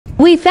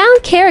We found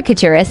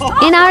caricaturists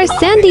in our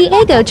San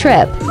Diego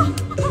trip.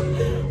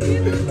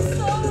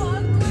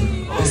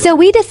 So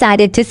we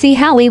decided to see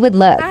how we would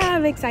look.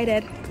 I'm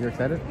excited. You're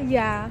excited?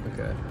 Yeah.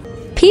 Okay.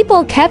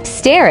 People kept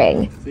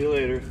staring. See you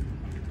later.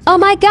 Oh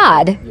my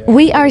God,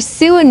 we are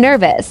so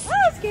nervous.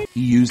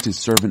 He used his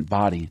servant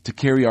body to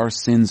carry our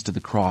sins to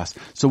the cross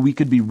so we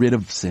could be rid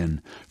of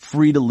sin,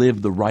 free to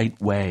live the right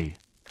way.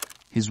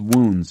 His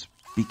wounds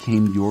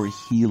became your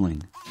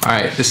healing. All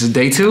right, this is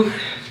day 2.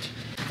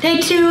 Day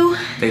 2.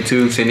 Day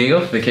 2 San Diego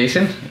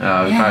vacation.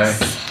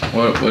 Yes.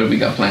 What do we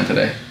got planned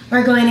today?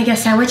 We're going to get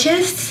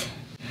sandwiches.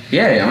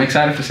 Yeah, I'm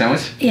excited for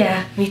sandwich.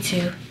 Yeah, me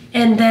too.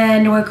 And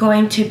then we're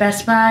going to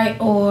Best Buy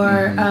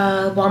or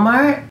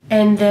Walmart.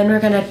 And then we're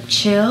going to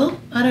chill.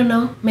 I don't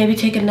know. Maybe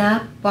take a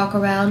nap, walk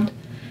around.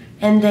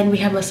 And then we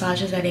have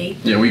massages at 8.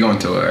 Yeah, we're going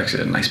to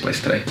actually a nice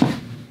place today.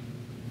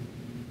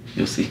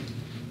 You'll see.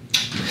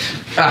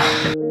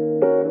 Ah.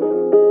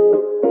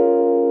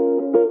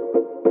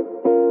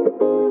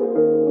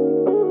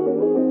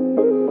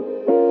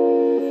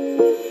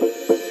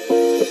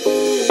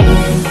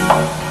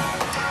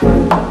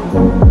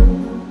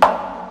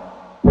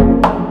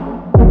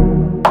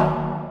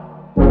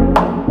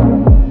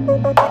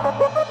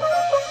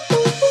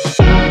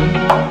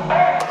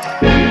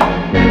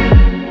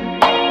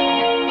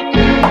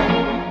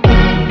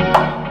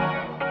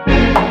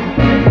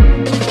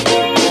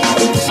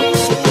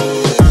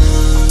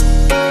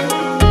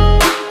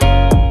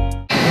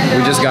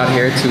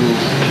 To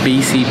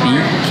BCB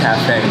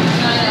Cafe.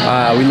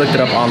 We looked it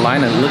up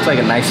online and it looked like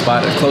a nice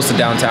spot close to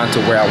downtown to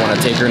where I want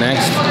to take her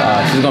next.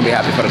 She's gonna be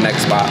happy for the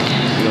next spot.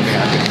 She's gonna be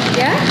happy.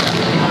 Yeah?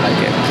 I like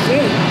it.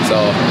 Great. So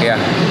yeah.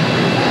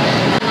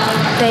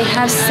 They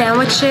have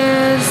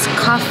sandwiches,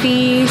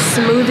 coffee,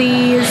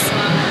 smoothies,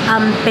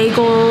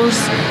 bagels,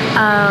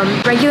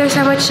 regular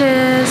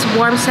sandwiches,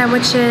 warm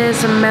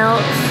sandwiches,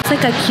 milk. It's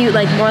like a cute,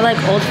 like more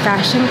like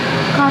old-fashioned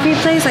coffee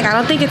place. Like I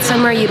don't think it's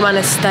somewhere you'd want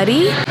to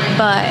study,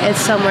 but it's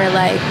somewhere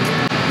like,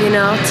 you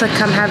know, to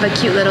come have a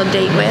cute little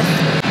date with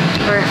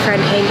or a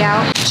friend hang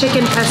out.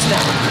 Chicken pesto.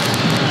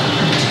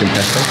 Chicken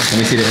pesto. Let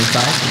me see the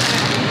inside.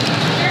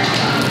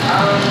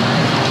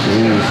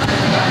 Ooh.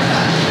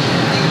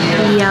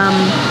 Yum.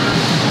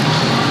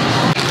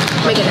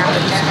 Make it happen.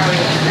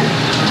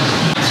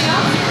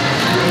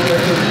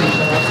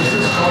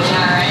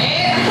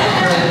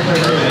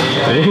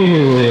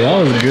 Ooh, that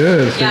was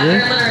good,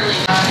 sugar.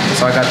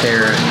 So I got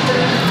their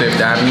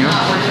 5th Avenue.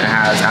 It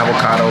has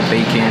avocado,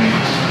 bacon.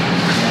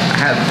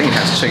 I think it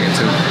has chicken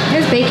too. It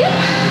has bacon?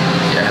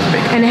 Yeah, it has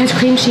bacon. And it has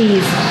cream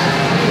cheese.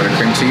 With a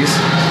cream cheese.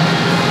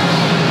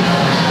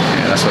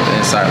 Yeah, that's what the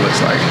inside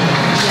looks like.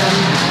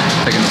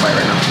 Taking a bite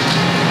right now.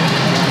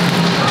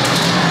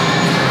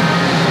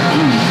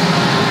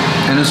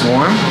 And it's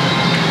warm.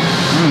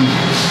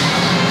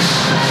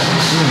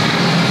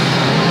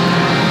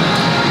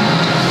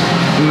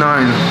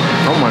 9.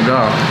 Oh my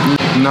god.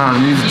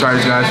 9. You need to try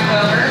this, guys.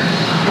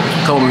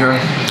 Come over here.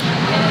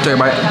 Take a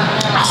bite.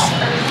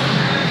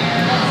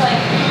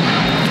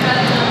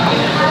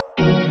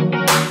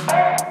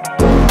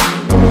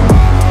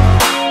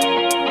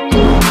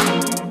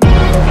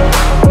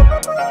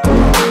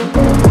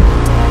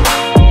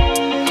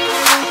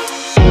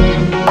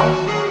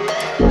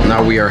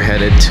 Now we are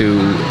headed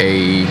to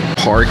a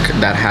park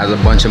that has a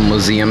bunch of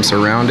museums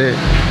around it.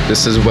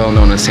 This is well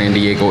known in San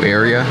Diego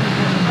area.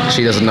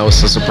 She doesn't know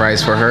it's a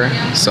surprise for her,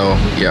 so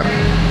yeah.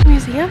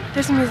 Museum?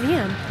 There's a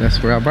museum. That's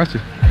where I brought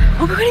you.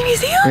 Oh, we're going to a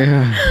museum?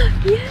 Yeah.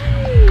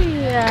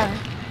 Yay!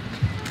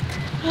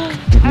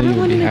 I've been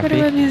wanting to go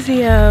to a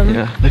museum.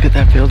 Yeah, look at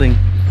that building.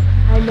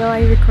 I know,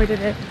 I recorded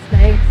it. It's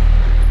nice.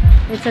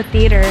 It's a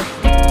theater.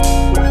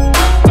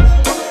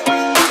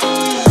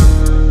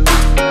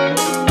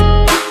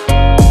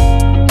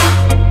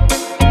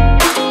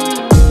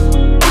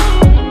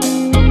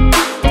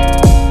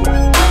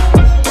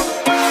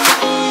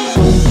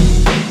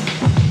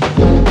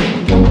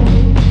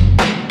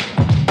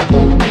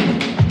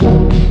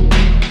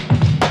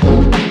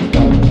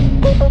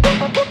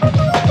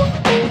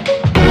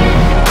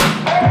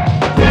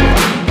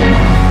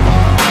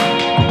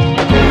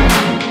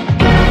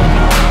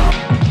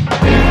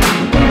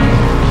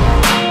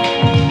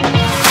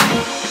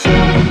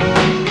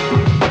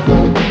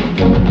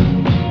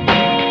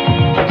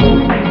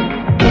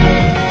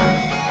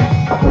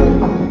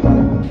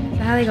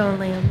 Gonna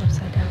lay them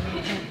upside down.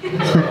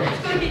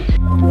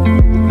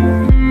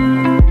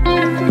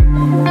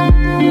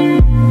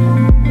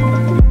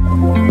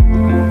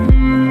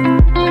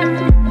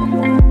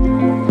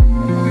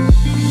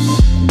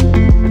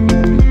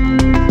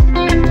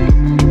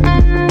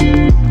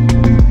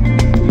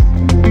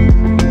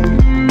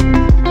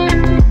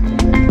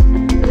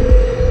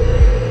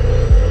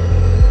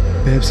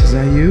 Babs, is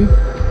that you?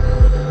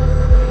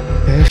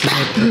 Babs, is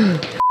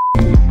that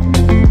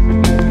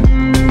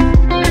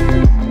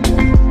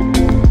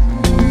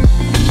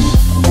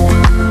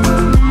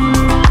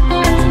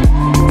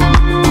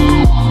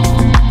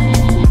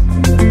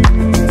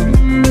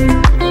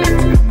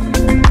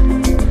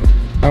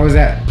How was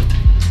that?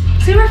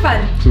 Super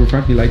fun. Super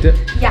fun? You liked it?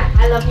 Yeah,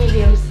 I love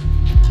museums.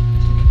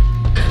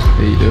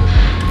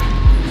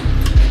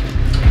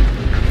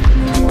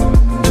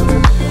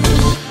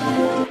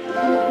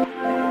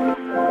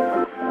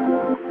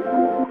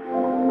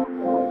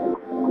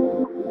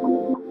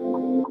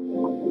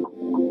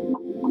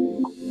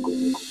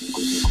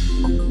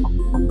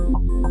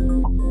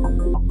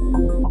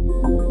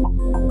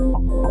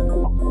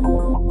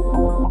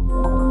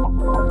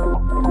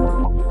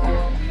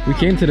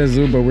 came to the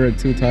zoo, but we're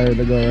too tired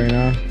to go right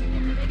now.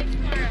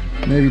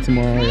 Maybe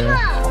tomorrow,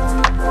 yeah.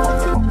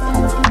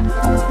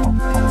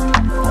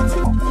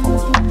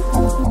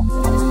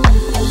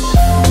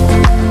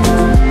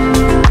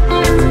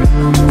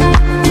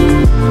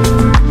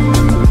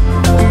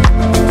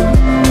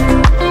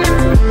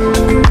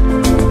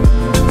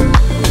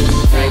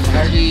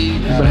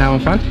 You've been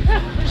having fun?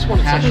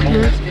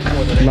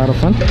 A lot of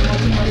fun?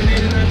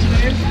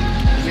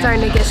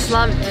 Starting to get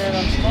slumped.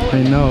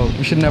 I know.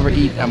 We should never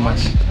eat that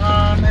much.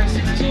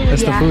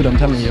 That's the food, I'm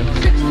telling you.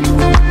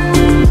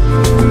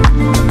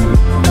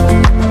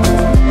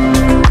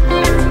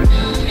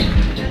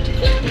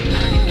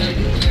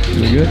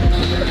 You good?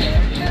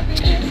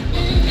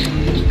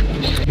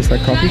 Is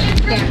that coffee?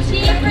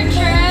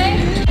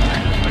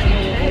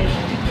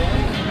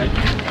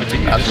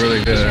 That's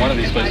really good.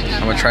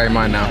 I'm gonna try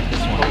mine now.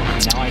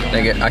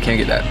 Dang it, I can't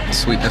get that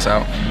sweetness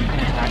out.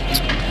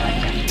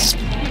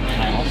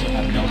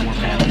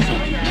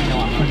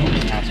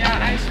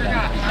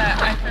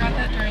 I forgot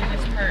that during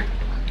this part,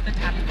 the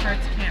tapping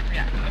parts can't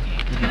react.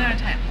 Okay, 10 out of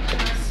 10.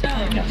 So,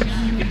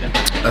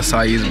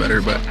 Acai is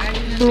better, but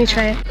Let me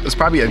try it. it's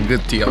probably a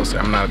good tea. Also,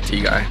 I'm not a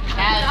tea guy.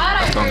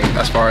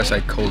 As far as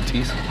like cold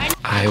teas.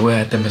 We're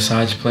at the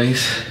massage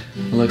place.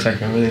 It looks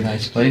like a really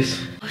nice place.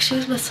 Oh, she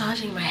was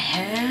massaging my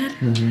head.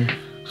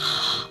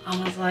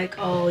 I was like,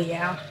 oh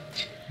yeah.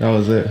 That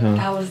was it, huh?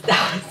 That was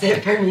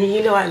it for me.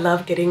 You know, I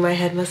love getting my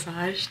head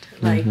massaged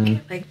like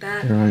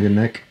that. Around your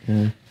neck,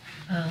 yeah.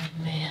 Oh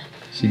man.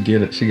 She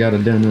get it. She got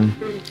it done.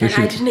 And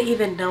I didn't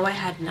even know I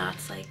had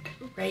knots like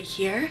right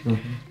here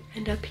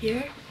and up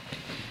here.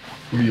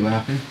 Were you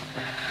laughing?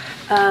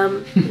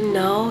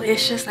 No,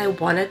 it's just I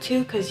wanted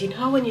to, because you know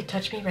how when you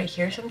touch me right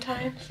here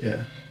sometimes?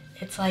 Yeah.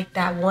 It's like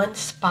that one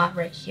spot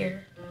right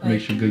here. Like,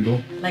 Makes you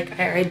giggle. Like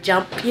I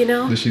jump, you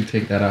know? Did she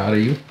take that out of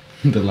you?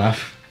 The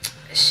laugh?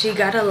 She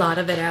got a lot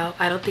of it out.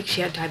 I don't think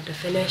she had time to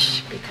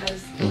finish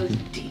because it was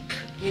deep,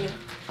 you know?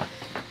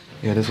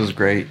 Yeah, this was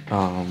great.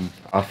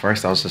 At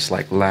first I was just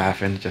like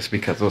laughing just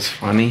because it was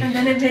funny. And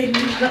then it made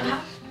me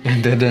laugh.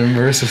 And then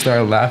Marissa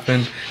started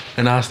laughing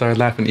and I started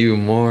laughing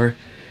even more.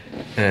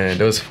 And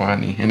it was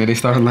funny. And then they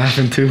started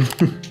laughing too.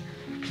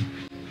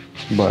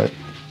 But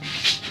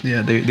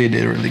yeah, they did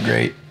really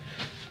great.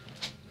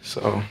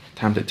 So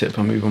time to tip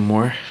them even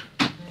more.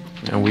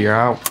 And we are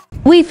out.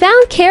 We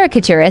found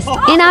caricaturists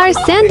in our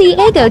San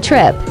Diego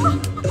trip.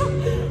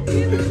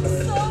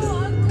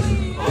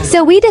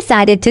 So we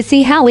decided to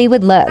see how we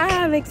would look.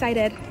 I'm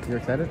excited. You're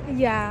excited?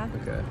 Yeah.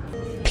 Okay.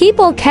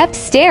 People kept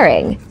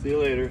staring. See you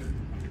later.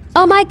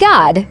 Oh my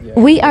god,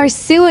 we are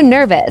so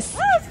nervous.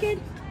 Oh, it's good.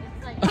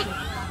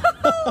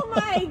 Oh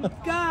my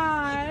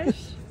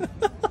gosh.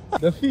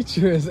 The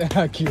feature is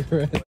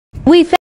accurate. We